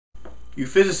You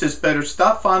physicists better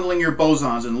stop fondling your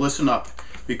bosons and listen up,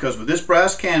 because with this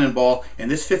brass cannonball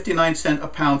and this 59-cent a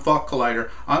pound thought collider,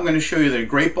 I'm going to show you that a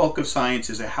great bulk of science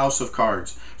is a house of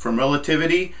cards, from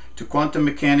relativity to quantum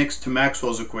mechanics to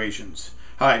Maxwell's equations.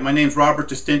 Hi, my name's Robert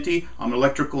Distinti. I'm an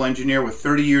electrical engineer with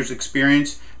 30 years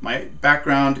experience. My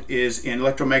background is in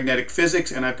electromagnetic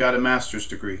physics and I've got a master's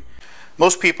degree.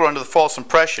 Most people are under the false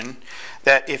impression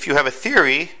that if you have a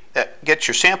theory that gets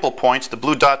your sample points, the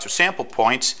blue dots are sample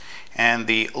points, and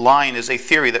the line is a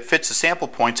theory that fits the sample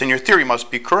points, and your theory must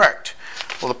be correct.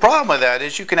 Well, the problem with that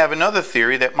is you can have another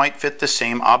theory that might fit the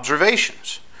same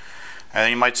observations. And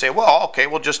you might say, well, okay,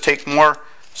 we'll just take more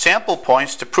sample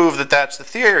points to prove that that's the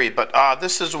theory. But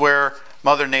this is where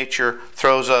Mother Nature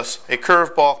throws us a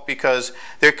curveball, because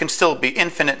there can still be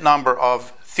infinite number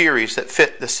of theories that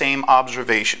fit the same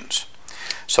observations.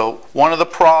 So one of the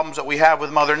problems that we have with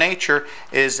Mother Nature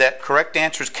is that correct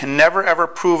answers can never ever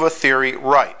prove a theory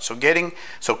right.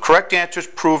 So correct answers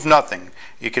prove nothing.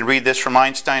 You can read this from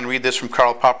Einstein, read this from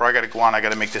Karl Popper. I got to go on. I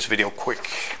got to make this video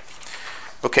quick.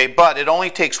 Okay, but it only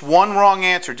takes one wrong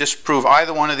answer just to prove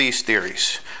either one of these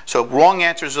theories. So wrong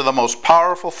answers are the most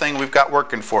powerful thing we've got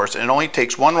working for us, and it only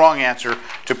takes one wrong answer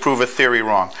to prove a theory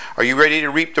wrong. Are you ready to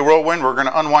reap the whirlwind? We're going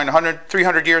to unwind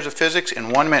 300 years of physics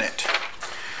in 1 minute.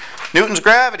 Newton's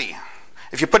gravity.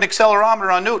 If you put an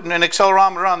accelerometer on Newton and an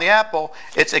accelerometer on the apple,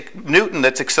 it's Newton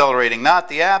that's accelerating, not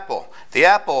the apple. The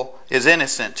apple is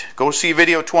innocent. Go see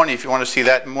video 20 if you want to see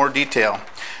that in more detail.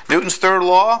 Newton's third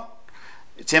law,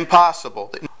 it's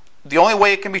impossible. The only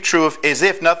way it can be true is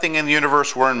if nothing in the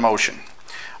universe were in motion.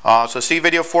 So see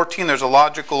video 14, there's a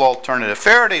logical alternative.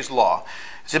 Faraday's law,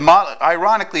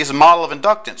 ironically, is a model of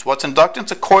inductance. What's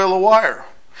inductance? A coil of wire.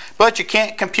 But you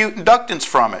can't compute inductance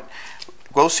from it.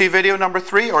 Go see video number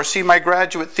 3 or see my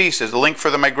graduate thesis. The link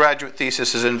for my graduate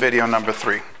thesis is in video number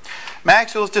 3.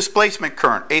 Maxwell's displacement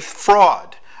current, a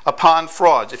fraud upon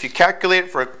frauds. If you calculate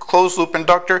it for a closed loop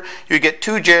inductor, you get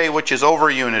 2J, which is over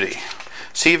unity.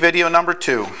 See video number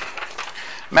 2.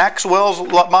 Maxwell's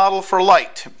model for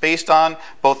light, based on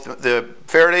both the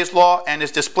Faraday's law and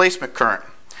his displacement current.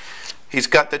 He's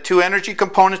got the two energy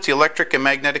components, the electric and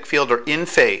magnetic field, are in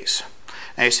phase.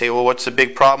 And you say, well, what's the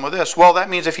big problem with this? Well, that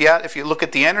means if you look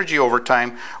at the energy over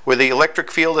time, where the electric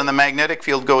field and the magnetic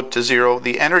field go to zero,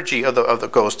 the energy of the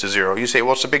goes to zero. You say, well,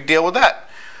 what's the big deal with that?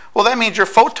 Well, that means your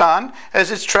photon,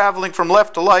 as it's traveling from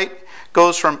left to light,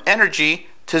 goes from energy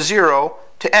to zero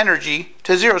to energy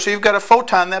to zero. So you've got a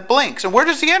photon that blinks. And where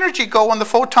does the energy go when the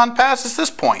photon passes this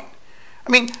point?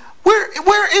 I mean,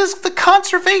 where is the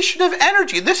conservation of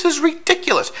energy? This is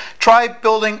ridiculous. Try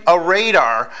building a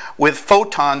radar with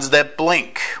photons that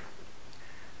blink.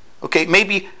 Okay,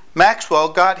 maybe Maxwell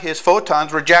got his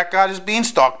photons where Jack got his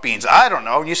beanstalk beans. I don't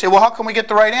know. And you say, well, how can we get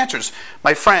the right answers?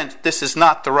 My friend, this is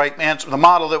not the right answer, the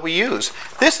model that we use.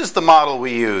 This is the model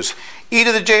we use. E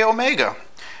to the j omega.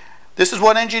 This is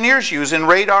what engineers use in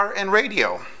radar and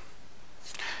radio.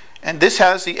 And this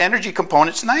has the energy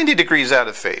components 90 degrees out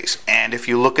of phase. And if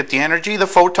you look at the energy, the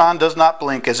photon does not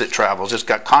blink as it travels. It's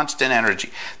got constant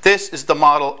energy. This is the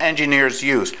model engineers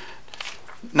use,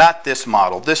 not this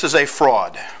model. This is a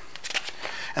fraud.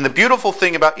 And the beautiful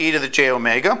thing about e to the j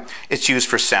omega, it's used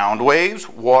for sound waves,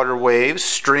 water waves,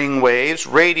 string waves,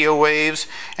 radio waves,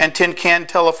 and tin can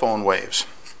telephone waves.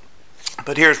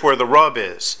 But here's where the rub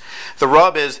is. The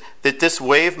rub is that this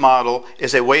wave model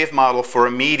is a wave model for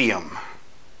a medium.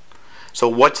 So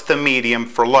what's the medium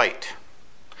for light?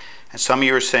 And some of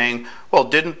you are saying, well,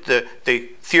 didn't they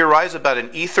theorize about an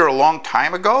ether a long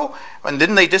time ago? And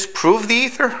didn't they disprove the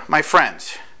ether? My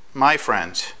friends,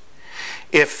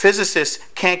 if physicists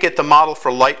can't get the model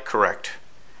for light correct,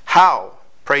 how,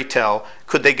 pray tell,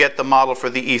 could they get the model for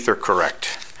the ether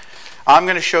correct? I'm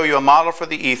going to show you a model for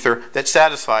the ether that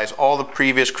satisfies all the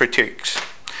previous critiques.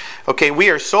 Okay, we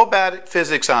are so bad at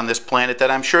physics on this planet that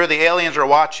I'm sure the aliens are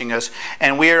watching us,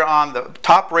 and we are on the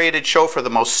top-rated show for the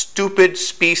most stupid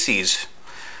species.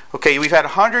 Okay, we've had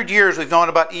 100 years we've known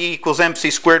about E equals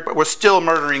mc squared, but we're still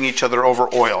murdering each other over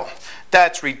oil.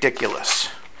 That's ridiculous.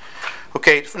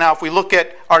 Okay, now if we look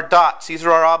at our dots, these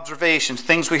are our observations,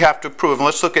 things we have to prove. And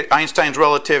let's look at Einstein's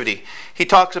relativity. He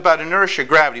talks about inertia,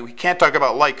 gravity. We can't talk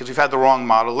about light because we've had the wrong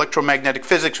model. Electromagnetic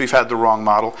physics, we've had the wrong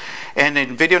model. And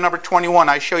in video number 21,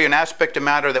 I show you an aspect of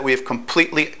matter that we have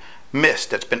completely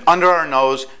missed. That's been under our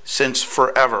nose since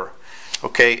forever.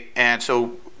 Okay, and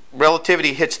so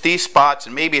relativity hits these spots,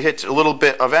 and maybe it hits a little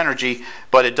bit of energy,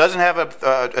 but it doesn't have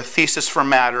a thesis for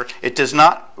matter. It does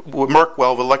not work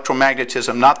well with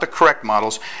electromagnetism, not the correct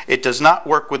models. It does not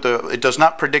work with it does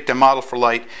not predict a model for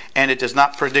light, and it does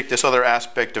not predict this other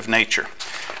aspect of nature.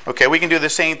 Okay, we can do the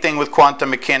same thing with quantum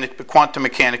mechanics, but quantum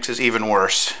mechanics is even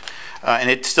worse. and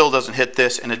it still doesn't hit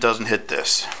this, and it doesn't hit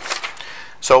this.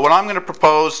 So what I'm going to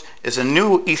propose is a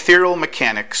new Ethereal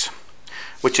Mechanics,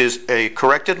 which is a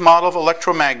corrected model of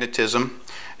electromagnetism,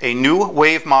 a new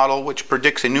wave model which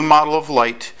predicts a new model of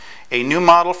light, a new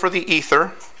model for the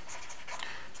ether,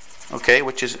 okay,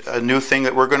 which is a new thing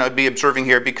that we're going to be observing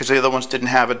here because the other ones didn't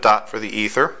have a dot for the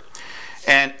ether.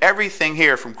 And everything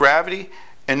here from gravity,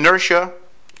 inertia,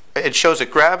 it shows that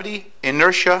gravity,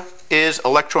 inertia is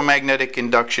electromagnetic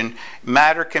induction.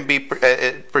 Matter can be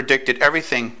predicted,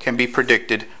 everything can be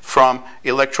predicted from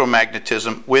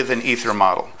electromagnetism with an ether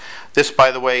model. This,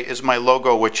 by the way, is my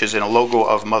logo, which is in a logo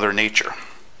of Mother Nature.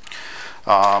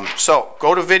 So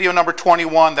go to video number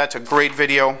 21. That's a great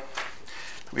video.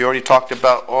 We already talked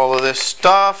about all of this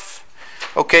stuff.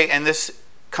 Okay, and this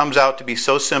comes out to be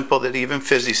so simple that even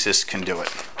physicists can do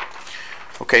it.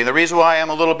 Okay, the reason why I'm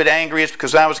a little bit angry is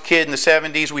because when I was a kid in the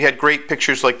 70s, we had great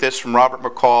pictures like this from Robert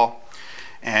McCall.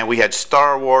 And we had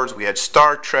Star Wars, we had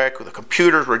Star Trek, the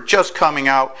computers were just coming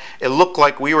out. It looked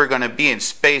like we were going to be in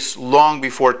space long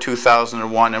before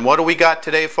 2001. And what do we got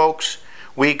today, folks?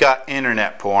 We got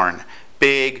internet porn.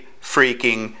 Big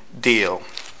freaking deal.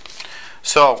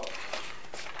 So,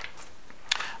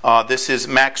 this is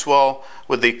Maxwell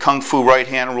with the Kung Fu right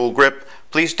hand rule grip.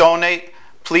 Please donate.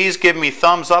 Please give me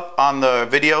thumbs up on the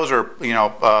videos, or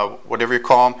whatever you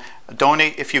call them.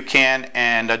 Donate if you can,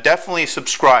 and definitely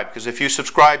subscribe, because if you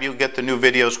subscribe, you'll get the new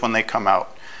videos when they come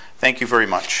out. Thank you very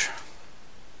much.